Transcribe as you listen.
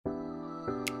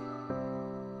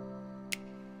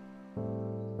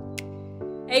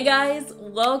Hey guys,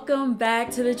 welcome back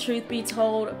to the Truth Be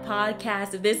Told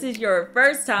podcast. If this is your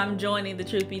first time joining the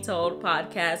Truth Be Told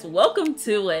podcast, welcome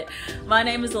to it. My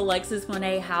name is Alexis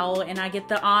Monet Howell, and I get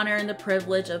the honor and the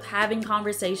privilege of having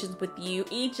conversations with you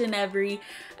each and every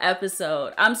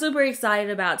episode. I'm super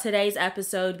excited about today's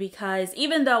episode because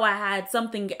even though I had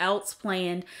something else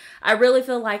planned, I really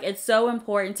feel like it's so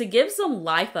important to give some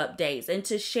life updates and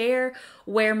to share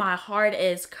where my heart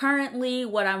is currently,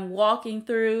 what I'm walking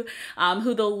through,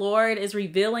 who the Lord is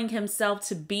revealing himself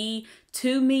to be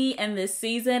to me in this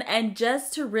season, and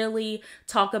just to really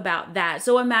talk about that.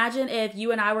 So imagine if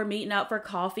you and I were meeting up for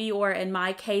coffee, or in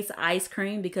my case, ice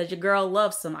cream, because your girl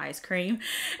loves some ice cream,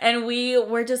 and we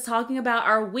were just talking about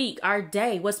our week, our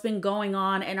day, what's been going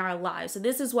on in our lives. So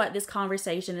this is what this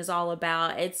conversation is all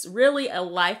about. It's really a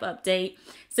life update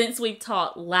since we've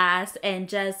talked last, and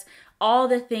just all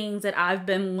the things that I've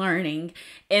been learning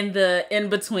in the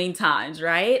in-between times,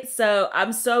 right? So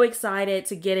I'm so excited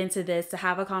to get into this, to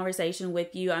have a conversation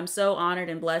with you. I'm so honored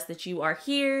and blessed that you are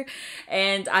here,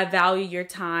 and I value your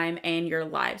time and your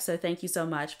life. So thank you so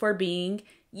much for being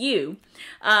you.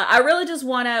 I really just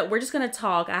we're just going to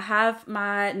talk. I have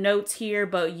my notes here,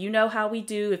 but you know how we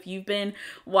do. If you've been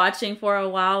watching for a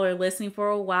while or listening for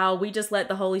a while, we just let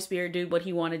the Holy Spirit do what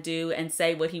he wants to do and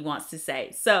say what he wants to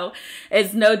say. So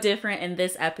it's no different in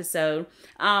this episode.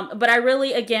 But I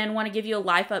really, again, want to give you a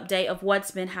life update of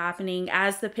what's been happening.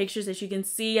 As the pictures that you can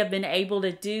see, I've been able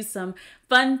to do some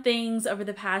fun things over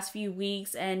the past few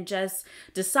weeks and just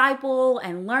disciple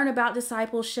and learn about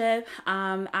discipleship.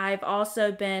 I've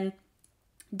also been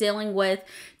dealing with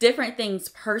different things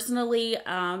personally,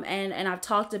 and I've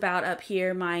talked about up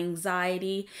here my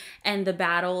anxiety and the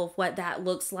battle of what that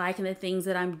looks like, and the things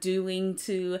that I'm doing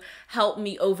to help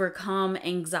me overcome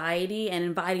anxiety, and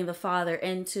inviting the Father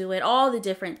into it. All the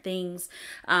different things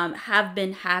have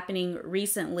been happening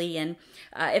recently, and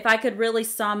if I could really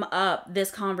sum up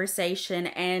this conversation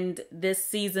and this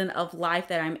season of life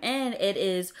that I'm in, it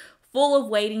is full of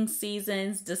waiting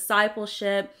seasons,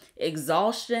 discipleship,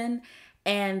 exhaustion,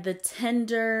 and the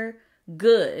tender,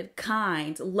 good,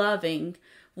 kind, loving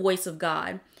voice of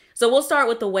God. So we'll start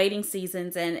with the waiting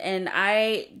seasons, and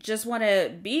I just want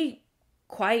to be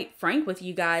quite frank with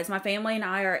you guys. My family and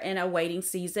I are in a waiting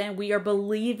season. We are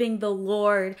believing the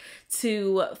Lord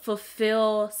to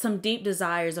fulfill some deep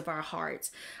desires of our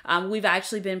hearts. We've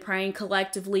actually been praying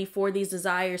collectively for these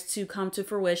desires to come to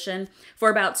fruition for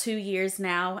about 2 years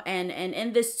now. And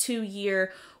in this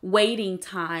 2-year waiting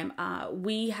time,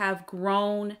 we have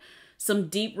grown some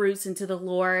deep roots into the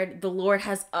Lord. The Lord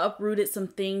has uprooted some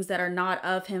things that are not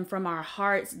of him from our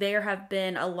hearts. There have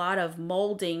been a lot of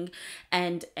molding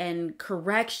and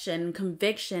correction,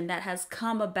 conviction that has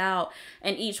come about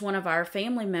in each one of our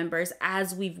family members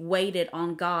as we've waited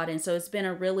on God. And so it's been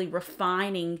a really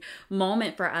refining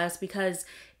moment for us, because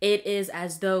it is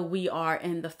as though we are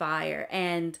in the fire.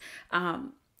 And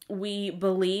we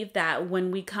believe that when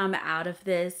we come out of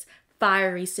this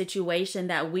fiery situation,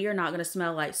 that we are not going to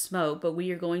smell like smoke, but we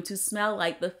are going to smell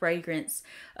like the fragrance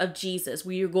of Jesus.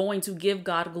 We are going to give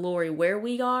God glory where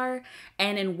we are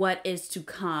and in what is to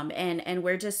come. And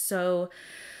we're just so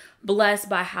blessed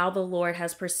by how the Lord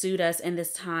has pursued us in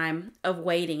this time of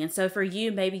waiting. And so for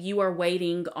you, maybe you are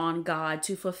waiting on God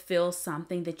to fulfill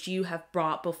something that you have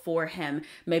brought before him.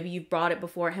 Maybe you've brought it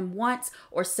before him once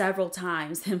or several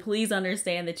times. And please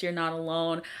understand that you're not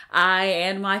alone. I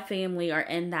and my family are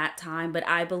in that time, but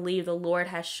I believe the Lord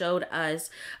has showed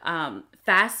us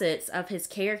facets of his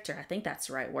character. I think that's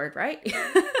the right word, right?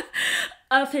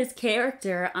 Of his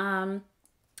character,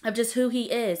 of just who he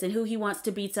is and who he wants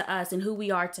to be to us and who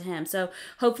we are to him. So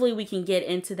hopefully we can get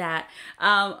into that.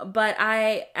 But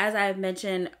as I've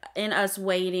mentioned, in us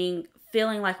waiting,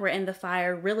 feeling like we're in the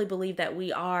fire, really believe that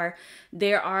we are.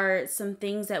 There are some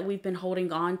things that we've been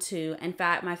holding on to. In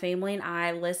fact, my family and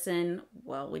I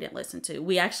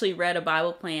we actually read a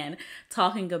Bible plan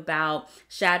talking about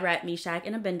Shadrach, Meshach,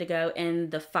 and Abednego in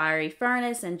the fiery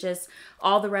furnace, and just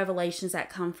all the revelations that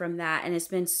come from that. And it's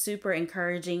been super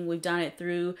encouraging. We've done it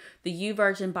through the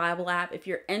YouVersion Bible app. If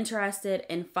you're interested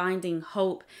in finding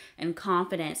hope and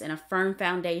confidence and a firm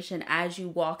foundation as you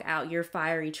walk out your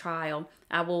fiery trial,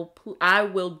 I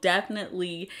will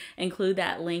definitely include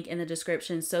that link in the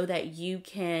description so that you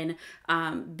can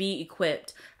be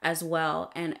equipped as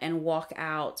well and walk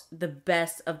out the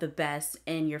best of the best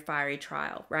in your fiery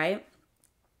trial, right?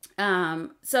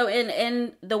 So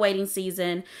in the waiting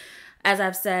season, As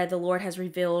I've said, the Lord has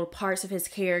revealed parts of his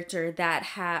character that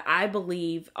I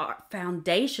believe are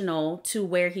foundational to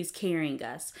where he's carrying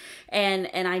us. And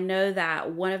I know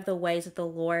that one of the ways that the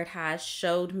Lord has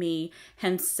showed me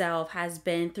himself has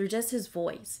been through just his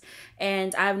voice.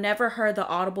 And I've never heard the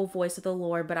audible voice of the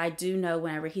Lord, but I do know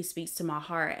whenever he speaks to my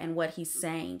heart and what he's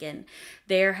saying. And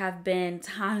there have been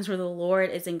times where the Lord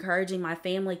is encouraging my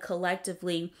family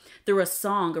collectively through a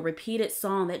song, a repeated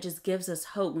song that just gives us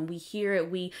hope. When we hear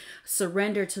it, we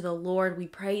surrender to the Lord. We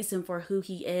praise him for who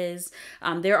he is.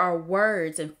 There are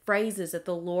words and phrases that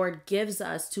the Lord gives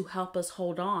us to help us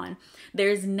hold on.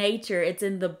 There's nature. It's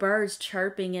in the birds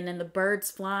chirping and in the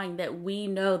birds flying that we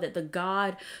know that the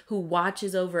God who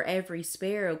watches over every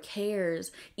sparrow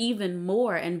cares even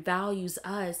more and values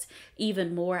us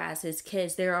even more as his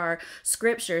kids. There are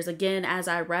scriptures, again, as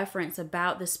I reference,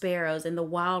 about the sparrows and the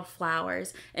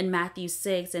wildflowers in Matthew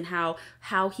 6 and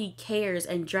how he cares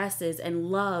and dresses and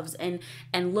loves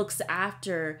and looks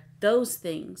after those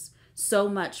things. So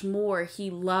much more he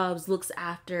loves, looks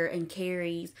after, and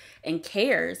carries and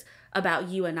cares about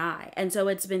you and I. And so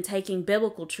it's been taking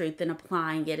biblical truth and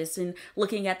applying it. It's in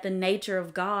looking at the nature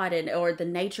of God or the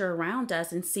nature around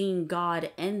us and seeing God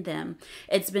in them.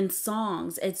 It's been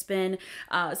songs. It's been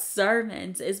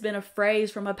sermons. It's been a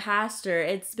phrase from a pastor.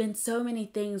 It's been so many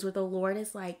things where the Lord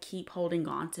is like, keep holding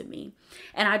on to me.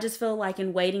 And I just feel like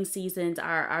in waiting seasons,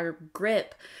 our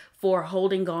grip for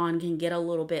holding on can get a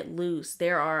little bit loose.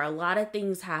 There are a lot of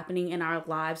things happening in our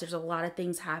lives. There's a lot of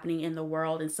things happening in the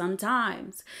world. And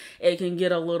sometimes it can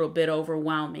get a little bit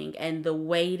overwhelming. And the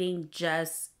waiting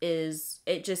just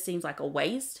seems like a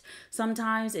waste.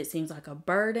 Sometimes it seems like a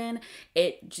burden.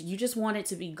 You just want it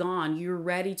to be gone. You're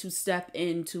ready to step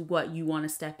into what you want to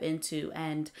step into.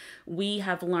 And I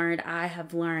have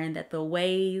learned that the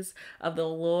ways of the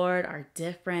Lord are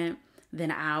different than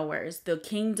ours. The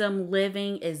kingdom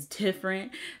living is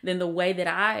different than the way that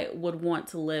I would want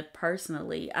to live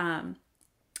personally.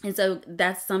 And so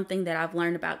that's something that I've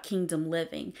learned about kingdom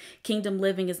living. Kingdom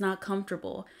living is not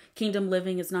comfortable. Kingdom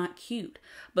living is not cute,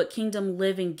 but kingdom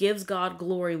living gives God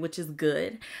glory, which is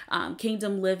good.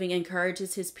 Kingdom living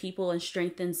encourages his people and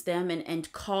strengthens them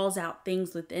and calls out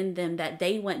things within them that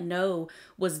they wouldn't know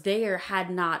was there had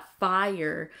not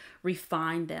fire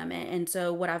refined them. And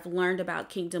so what I've learned about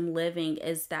kingdom living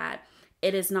is that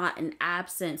it is not an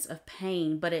absence of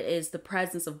pain, but it is the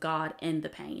presence of God in the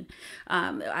pain.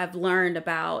 I've learned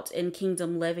about in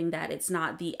kingdom living that it's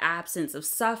not the absence of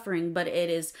suffering, but it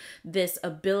is this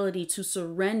ability to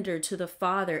surrender to the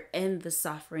Father in the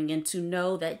suffering and to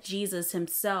know that Jesus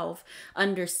himself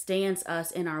understands us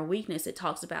in our weakness. It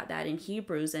talks about that in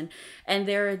Hebrews. And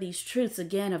there are these truths,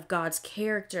 again, of God's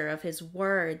character, of his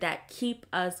word that keep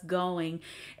us going,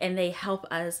 and they help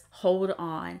us hold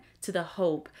on to the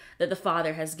hope that the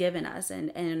Father has given us.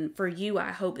 And for you,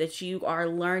 I hope that you are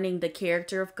learning the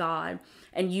character of God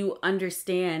and you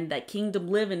understand that kingdom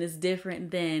living is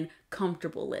different than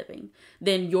comfortable living,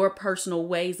 than your personal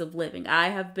ways of living. I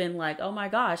have been like, oh my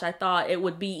gosh, I thought it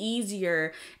would be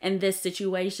easier in this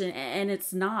situation, and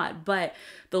it's not. But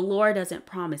the Lord doesn't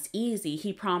promise easy.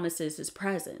 He promises his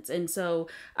presence. And so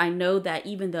I know that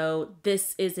even though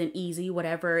this isn't easy,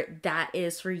 whatever that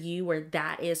is for you or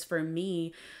that is for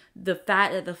me, the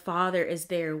fact that the Father is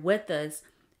there with us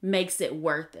makes it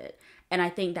worth it. And I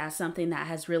think that's something that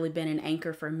has really been an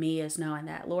anchor for me, is knowing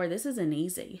that, Lord, this isn't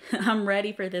easy. I'm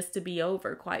ready for this to be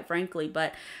over, quite frankly.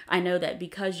 But I know that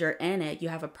because you're in it, you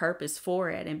have a purpose for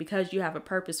it. And because you have a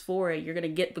purpose for it, you're going to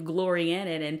get the glory in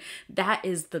it. And that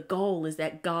is the goal, is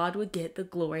that God would get the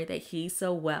glory that he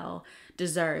so well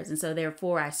deserves. And so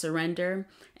therefore I surrender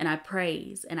and I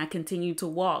praise and I continue to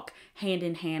walk hand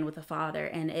in hand with the Father.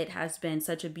 And it has been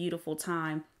such a beautiful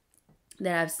time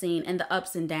that I've seen, and the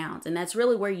ups and downs. And that's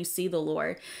really where you see the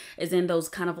Lord, is in those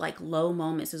kind of like low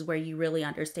moments, is where you really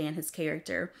understand his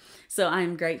character. So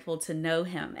I'm grateful to know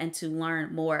him and to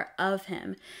learn more of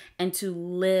him and to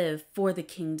live for the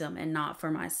kingdom and not for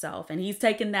myself. And he's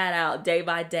taking that out day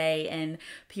by day and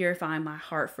purifying my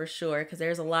heart for sure, because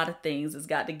there's a lot of things that's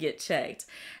got to get checked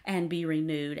and be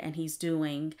renewed. And he's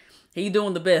doing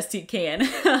the best he can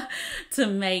to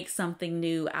make something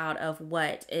new out of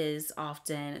what is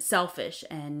often selfish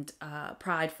and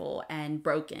prideful and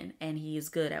broken. And he is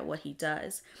good at what he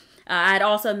does. I'd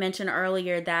also mentioned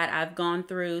earlier that I've gone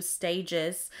through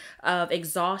stages of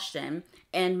exhaustion.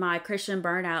 in my Christian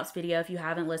burnouts video, if you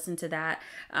haven't listened to that,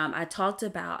 I talked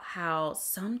about how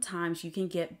sometimes you can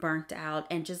get burnt out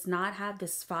and just not have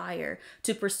this fire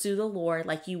to pursue the Lord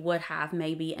like you would have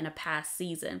maybe in a past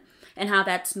season, and how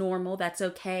that's normal, that's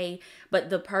okay. But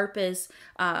the purpose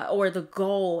or the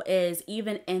goal is,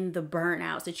 even in the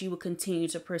burnouts, that you would continue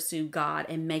to pursue God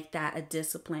and make that a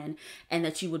discipline, and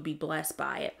that you would be blessed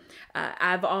by it.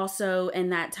 I've also, in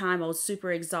that time, I was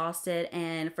super exhausted,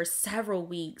 and for several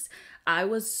weeks, I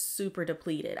was super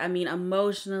depleted. I mean,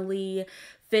 emotionally,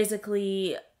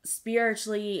 physically,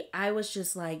 spiritually, I was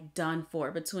just like done for,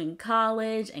 between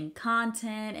college and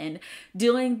content and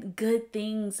doing good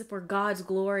things for God's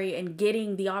glory and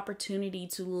getting the opportunity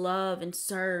to love and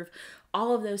serve.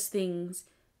 All of those things,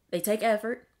 they take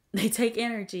effort, they take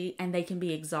energy, and they can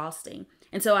be exhausting.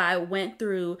 And so I went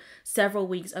through several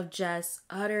weeks of just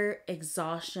utter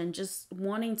exhaustion, just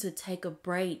wanting to take a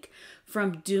break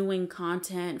from doing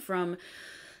content, from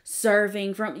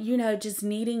serving, from, just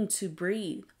needing to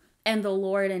breathe. And the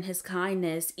Lord, in his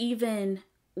kindness, even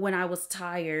when I was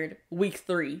tired, week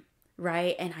 3,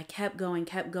 right? And I kept going.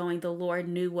 The Lord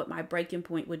knew what my breaking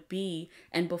point would be.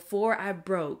 And before I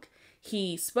broke,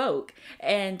 he spoke.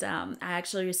 And I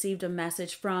actually received a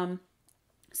message from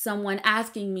someone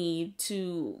asking me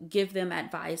to give them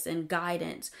advice and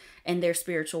guidance in their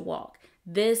spiritual walk.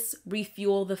 This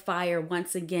refueled the fire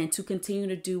once again to continue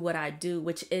to do what I do,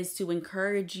 which is to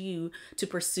encourage you to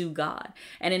pursue God.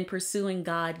 And in pursuing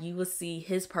God, you will see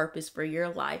his purpose for your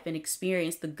life and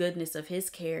experience the goodness of his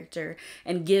character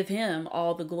and give him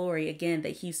all the glory, again,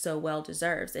 that he so well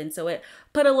deserves. And so it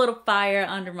put a little fire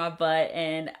under my butt,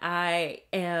 and I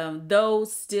am, though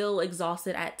still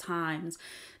exhausted at times,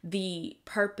 the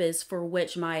purpose for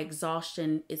which my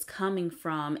exhaustion is coming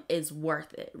from is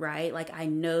worth it, right? Like, I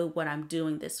know what I'm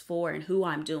doing this for and who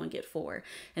I'm doing it for,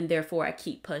 and therefore I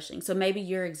keep pushing. So maybe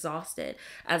you're exhausted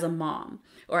as a mom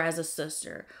or as a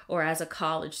sister or as a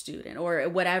college student or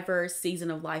whatever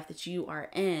season of life that you are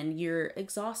in. You're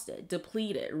exhausted,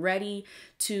 depleted, ready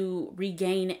to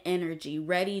regain energy,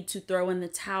 ready to throw in the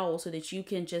towel so that you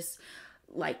can just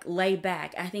lay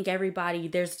back. I think everybody,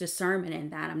 there's discernment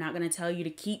in that. I'm not going to tell you to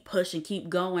keep pushing, keep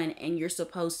going, and you're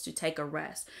supposed to take a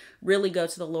rest. Really go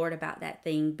to the Lord about that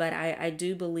thing. But I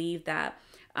do believe that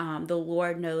the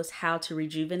Lord knows how to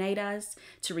rejuvenate us,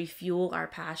 to refuel our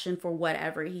passion for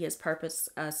whatever he has purposed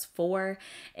us for.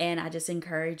 And I just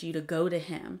encourage you to go to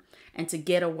him and to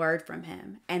get a word from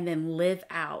him and then live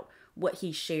out what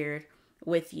he shared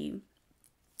with you.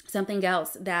 Something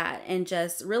else that, and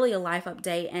just really a life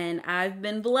update, and I've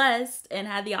been blessed and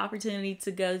had the opportunity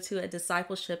to go to a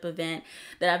discipleship event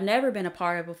that I've never been a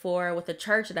part of before, with a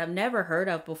church that I've never heard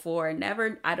of before,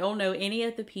 I don't know any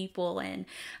of the people, and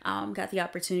got the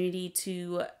opportunity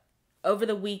to, over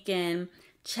the weekend,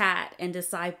 chat and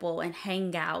disciple and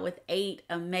hang out with 8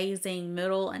 amazing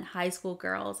middle and high school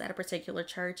girls at a particular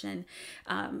church, and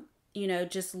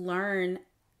just learn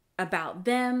about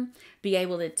them, be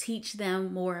able to teach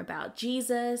them more about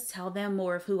Jesus, tell them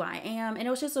more of who I am. And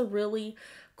it was just a really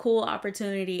cool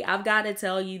opportunity. I've got to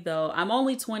tell you though, I'm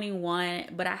only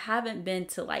 21, but I haven't been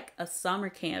to a summer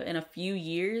camp in a few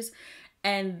years.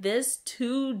 And this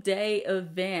 2-day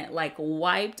event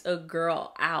wiped a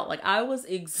girl out. I was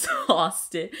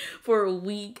exhausted for a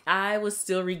week. I was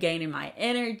still regaining my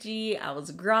energy. I was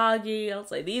groggy. I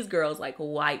was like, these girls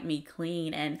wiped me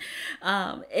clean. And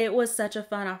it was such a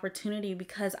fun opportunity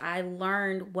because I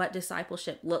learned what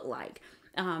discipleship looked like.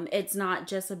 It's not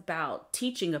just about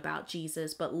teaching about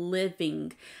Jesus, but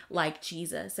living like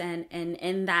Jesus. And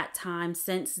in that time,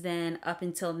 since then, up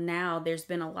until now, there's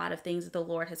been a lot of things that the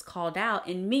Lord has called out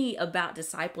in me about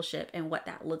discipleship and what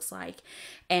that looks like.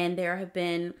 And there have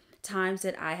been times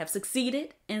that I have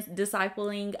succeeded in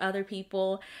discipling other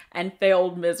people and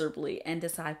failed miserably in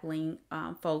discipling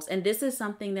folks. And this is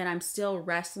something that I'm still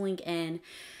wrestling in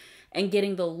and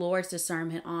getting the Lord's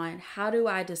discernment on. How do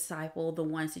I disciple the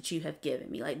ones that you have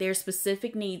given me? Their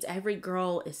specific needs, every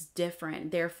girl is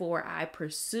different. Therefore, I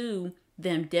pursue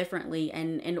them differently.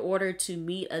 And in order to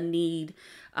meet a need,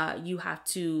 you have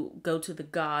to go to the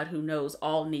God who knows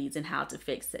all needs and how to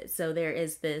fix it. So there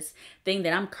is this thing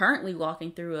that I'm currently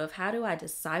walking through of how do I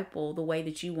disciple the way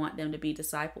that you want them to be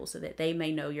discipled so that they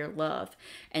may know your love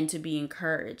and to be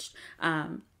encouraged.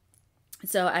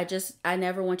 So I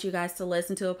never want you guys to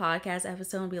listen to a podcast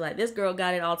episode and be like, this girl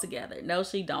got it all together. No,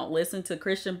 she don't. Listen to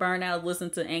Christian burnout,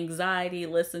 listen to anxiety,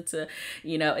 listen to,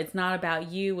 it's not about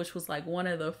you, which was one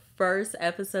of the first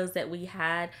episodes that we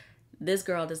had. this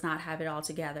girl does not have it all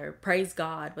together. Praise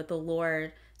God. But the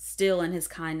Lord still in his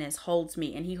kindness holds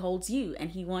me, and he holds you,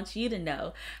 and he wants you to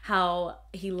know how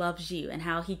he loves you and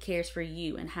how he cares for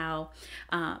you, and how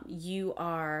you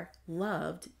are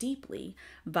loved deeply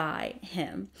by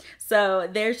him. So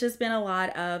there's just been a lot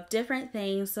of different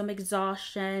things, some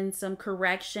exhaustion, some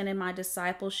correction in my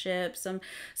discipleship, some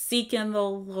seeking the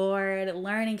Lord,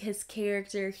 learning his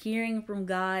character, hearing from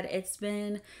God. It's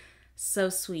been so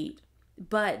sweet.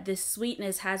 But this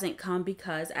sweetness hasn't come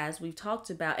because, as we've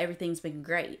talked about, everything's been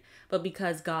great, but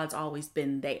because God's always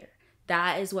been there.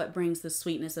 That is what brings the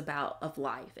sweetness about of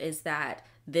life, is that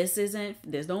this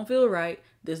don't feel right.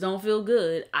 This don't feel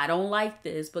good. I don't like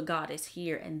this, but God is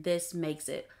here, and this makes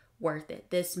it worth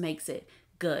it. This makes it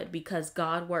good, because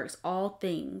God works all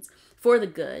things for the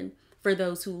good for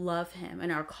those who love him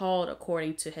and are called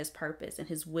according to his purpose and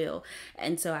his will.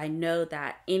 And so I know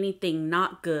that anything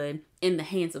not good in the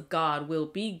hands of God will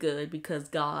be good, because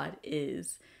God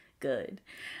is good.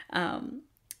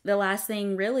 The last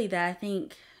thing really that I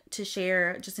think to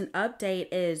share, just an update,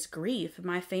 is grief.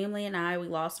 My family and I, we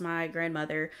lost my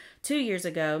grandmother 2 years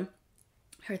ago.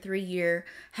 Her 3-year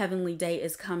heavenly date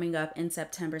is coming up in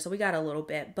September, so we got a little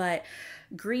bit, but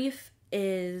grief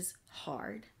is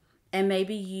hard. And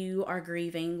maybe you are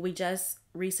grieving. We just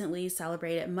recently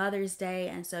celebrated Mother's Day.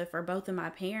 And so for both of my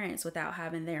parents, without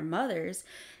having their mothers,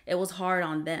 it was hard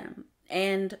on them.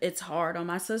 And it's hard on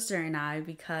my sister and I,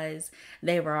 because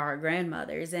they were our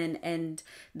grandmothers. And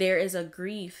there is a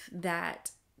grief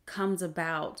that comes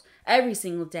about every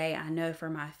single day, I know, for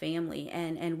my family.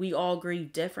 And we all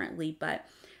grieve differently, but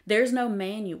there's no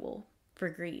manual for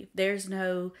grief. There's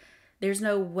no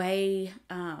way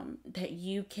that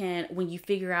you can, when you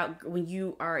figure out, when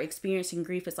you are experiencing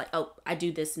grief, it's like, oh, I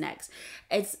do this next.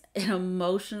 It's an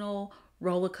emotional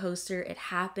roller coaster. It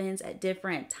happens at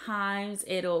different times.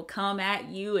 It'll come at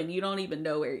you and you don't even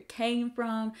know where it came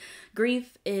from.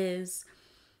 Grief is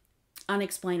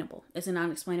unexplainable. It's an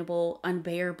unexplainable,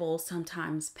 unbearable,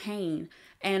 sometimes pain.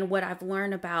 And what I've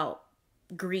learned about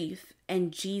grief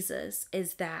and Jesus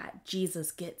is that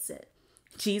Jesus gets it.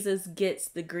 Jesus gets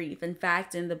the grief. In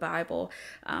fact, in the Bible,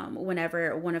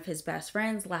 whenever one of his best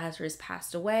friends, Lazarus,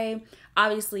 passed away,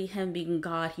 obviously him being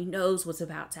God, he knows what's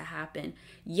about to happen,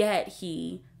 yet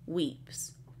he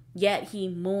weeps. Yet he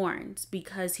mourns,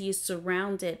 because he is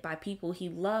surrounded by people he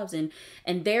loves, and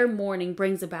their mourning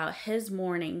brings about his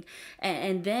mourning.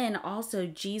 And then also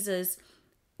Jesus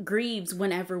grieves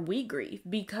whenever we grieve,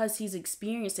 because he's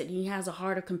experienced it. He has a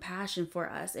heart of compassion for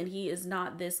us, and he is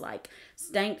not this like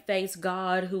stank-faced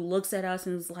God who looks at us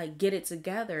and is like, get it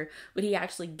together, but he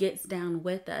actually gets down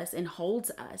with us and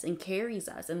holds us and carries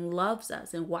us and loves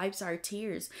us and wipes our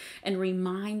tears and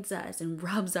reminds us and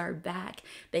rubs our back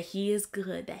that he is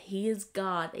good, that he is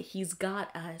God, that he's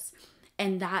got us.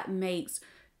 And that makes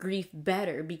grief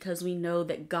better, because we know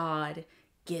that God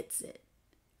gets it.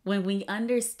 When we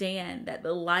understand that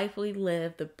the life we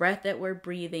live, the breath that we're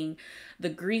breathing, the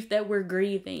grief that we're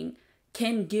grieving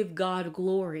can give God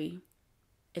glory,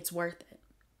 it's worth it.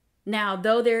 Now,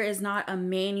 though there is not a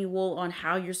manual on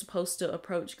how you're supposed to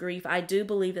approach grief, I do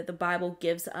believe that the Bible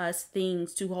gives us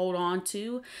things to hold on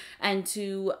to and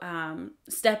to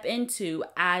step into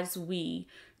as we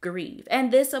grieve.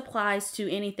 And this applies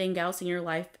to anything else in your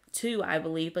life too, I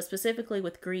believe, but specifically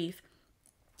with grief.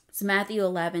 It's Matthew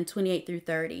 11:28 through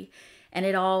 30. And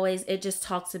it just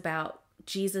talks about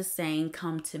Jesus saying,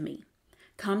 come to me.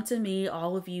 Come to me,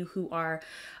 all of you who are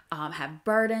have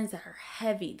burdens that are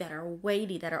heavy, that are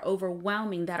weighty, that are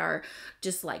overwhelming, that are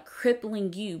just like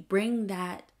crippling you. Bring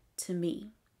that to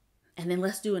me. And then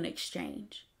let's do an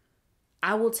exchange.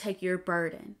 I will take your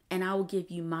burden and I will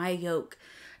give you my yoke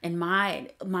and my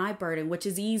burden, which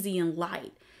is easy and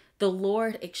light. The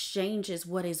Lord exchanges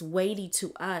what is weighty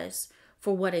to us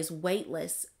for what is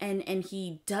weightless. And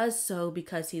he does so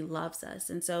because he loves us.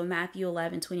 And so Matthew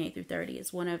 11:28 through 30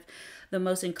 is one of the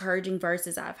most encouraging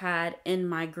verses I've had in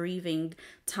my grieving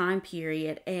time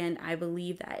period. And I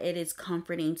believe that it is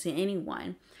comforting to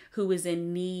anyone who is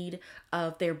in need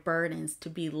of their burdens to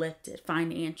be lifted,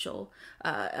 financial,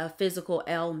 a physical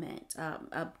ailment,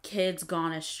 kids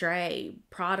gone astray,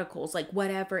 prodigals, like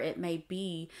whatever it may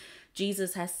be.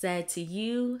 Jesus has said to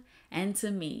you and to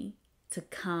me to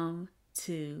come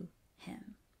to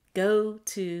him. Go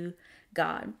to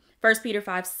God. 1 Peter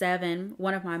 5:7,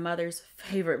 one of my mother's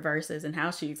favorite verses, and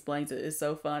how she explains it is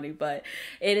so funny, but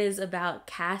it is about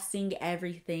casting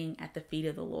everything at the feet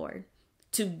of the Lord,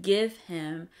 to give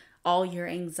him all your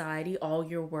anxiety, all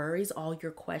your worries, all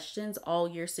your questions, all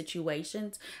your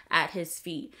situations at his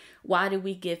feet. Why do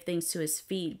we give things to his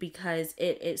feet? Because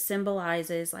it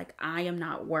symbolizes like, I am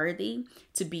not worthy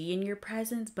to be in your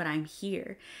presence, but I'm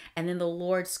here. And then the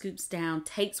Lord scoops down,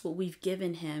 takes what we've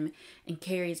given him and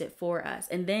carries it for us.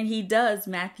 And then he does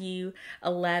Matthew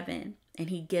 11, and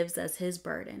he gives us his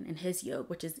burden and his yoke,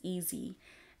 which is easy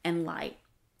and light.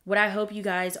 What I hope you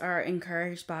guys are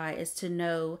encouraged by is to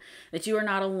know that you are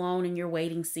not alone in your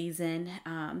waiting season,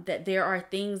 that there are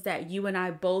things that you and I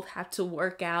both have to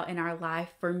work out in our life.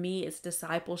 For me, it's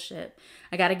discipleship.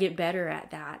 I got to get better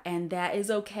at that. And that is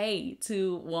okay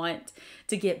to want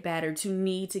to get better, to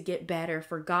need to get better,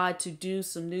 for God to do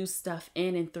some new stuff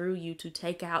in and through you, to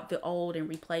take out the old and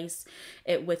replace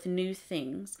it with new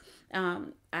things.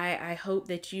 I hope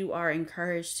that you are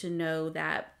encouraged to know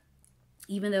that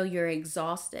even though you're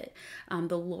exhausted,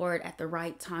 the Lord at the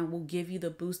right time will give you the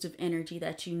boost of energy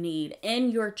that you need in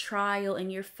your trial, in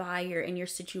your fire, in your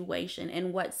situation,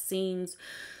 in what seems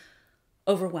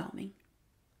overwhelming.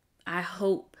 I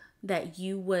hope that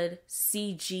you would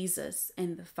see Jesus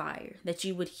in the fire, that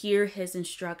you would hear his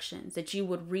instructions, that you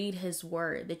would read his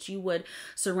word, that you would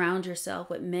surround yourself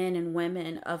with men and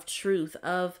women of truth,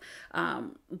 of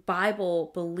Bible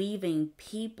believing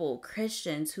people,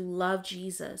 Christians who love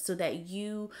Jesus, so that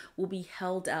you will be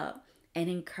held up and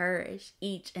encouraged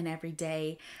each and every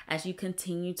day as you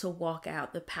continue to walk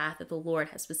out the path that the Lord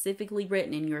has specifically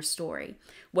written in your story.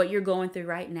 What you're going through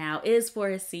right now is for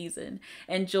a season,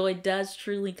 and joy does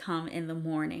truly come in the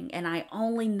morning. And I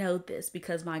only know this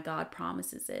because my God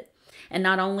promises it. And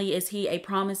not only is he a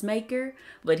promise maker,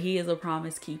 but he is a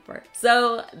promise keeper.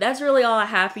 So that's really all I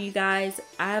have for you guys.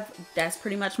 That's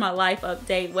pretty much my life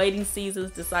update. Waiting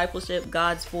seasons, discipleship,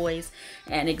 God's voice,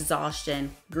 and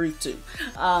exhaustion. Grief too.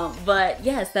 But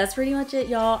yes, that's pretty much it,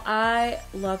 y'all. I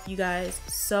love you guys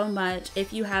so much.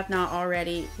 If you have not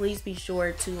already, please be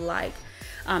sure to like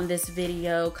this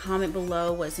video, comment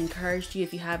below what's encouraged you.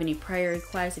 If you have any prayer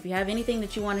requests, if you have anything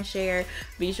that you want to share,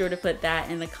 be sure to put that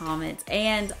in the comments.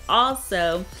 And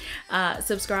also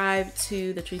subscribe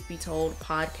to the Truth Be Told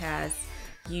podcast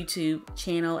YouTube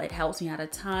channel. It helps me out a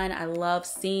ton. I love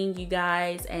seeing you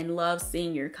guys and love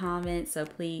seeing your comments, so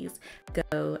please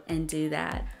go and do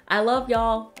that. I love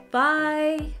y'all.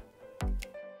 Bye.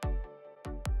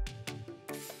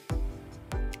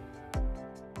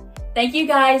 Thank you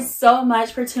guys so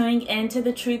much for tuning in to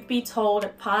the Truth Be Told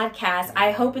podcast.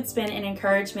 I hope it's been an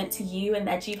encouragement to you and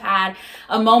that you've had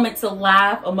a moment to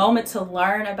laugh, a moment to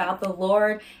learn about the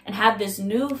Lord, and have this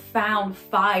newfound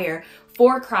fire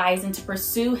for Christ and to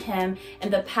pursue him in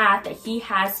the path that he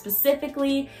has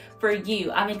specifically for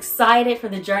you. I'm excited for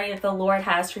the journey that the Lord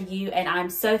has for you, and I'm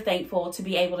so thankful to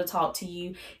be able to talk to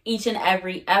you each and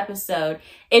every episode.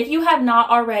 If you have not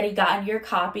already gotten your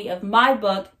copy of my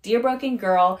book, Dear Broken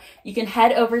Girl, you can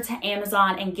head over to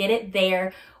Amazon and get it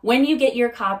there. When you get your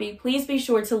copy, please be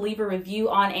sure to leave a review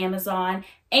on Amazon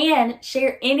and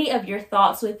share any of your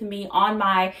thoughts with me on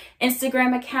my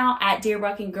Instagram account at Dear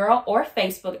Broken Girl or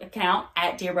Facebook account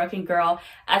at Dear Broken Girl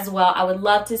as well. I would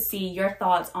love to see your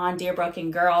thoughts on Dear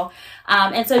Broken Girl.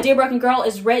 And so Dear Broken Girl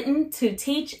is written to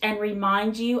teach and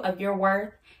remind you of your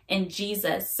worth in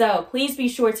Jesus. So please be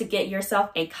sure to get yourself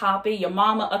a copy, your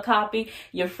mama a copy,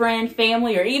 your friend,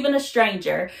 family, or even a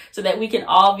stranger, so that we can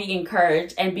all be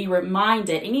encouraged and be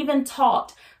reminded and even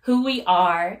taught who we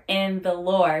are in the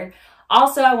Lord.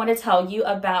 Also, I want to tell you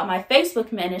about my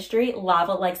Facebook ministry,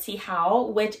 Alexis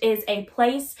Howell, which is a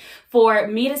place for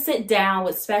me to sit down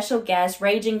with special guests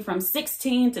ranging from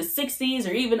 16 to 60s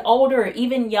or even older or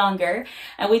even younger.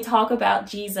 And we talk about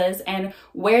Jesus and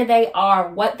where they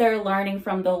are, what they're learning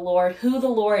from the Lord, who the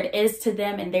Lord is to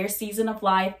them in their season of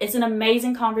life. It's an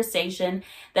amazing conversation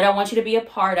that I want you to be a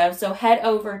part of. So head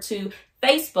over to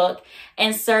Facebook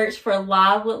and search for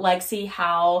Live with Lexi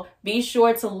Howell. Be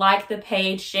sure to like the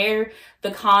page, share the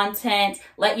content,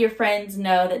 let your friends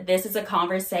know that this is a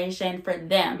conversation for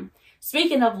them.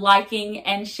 Speaking of liking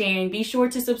and sharing, be sure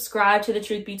to subscribe to the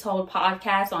Truth Be Told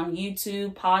podcast on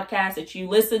YouTube, podcasts that you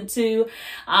listen to.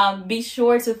 Be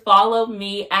sure to follow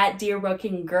me at Dear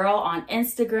Broken Girl on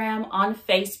Instagram, on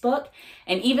Facebook,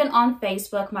 and even on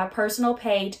Facebook, my personal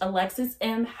page, Alexis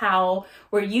M. Howell,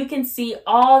 where you can see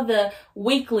all the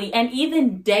weekly and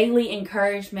even daily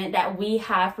encouragement that we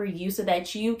have for you so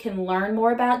that you can learn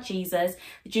more about Jesus,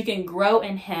 that you can grow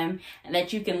in him, and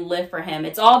that you can live for him.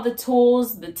 It's all the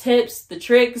tools, the tips, the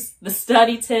tricks, the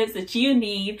study tips that you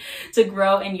need to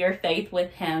grow in your faith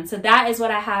with him. So that is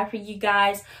what I have for you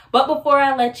guys. But before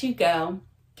I let you go,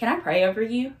 can I pray over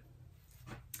you?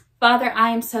 Father, I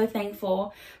am so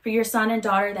thankful for your son and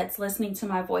daughter that's listening to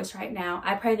my voice right now.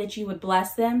 I pray that you would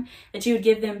bless them, that you would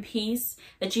give them peace,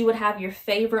 that you would have your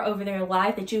favor over their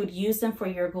life, that you would use them for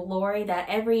your glory, that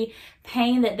every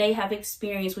pain that they have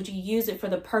experienced, would you use it for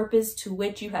the purpose to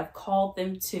which you have called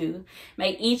them to.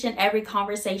 May each and every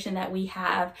conversation that we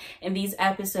have in these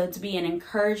episodes be an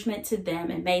encouragement to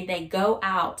them, and may they go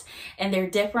out in their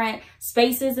different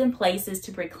spaces and places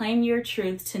to proclaim your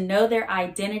truth, to know their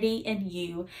identity in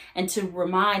you, and to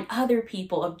remind other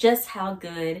people of just how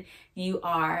good you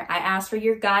are. I ask for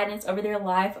your guidance over their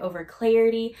life, over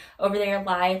clarity over their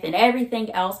life, and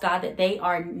everything else, God, that they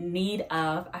are in need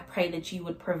of. I pray that you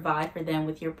would provide for them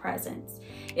with your presence.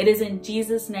 It is in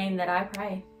Jesus' name that I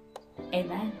pray.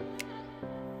 Amen.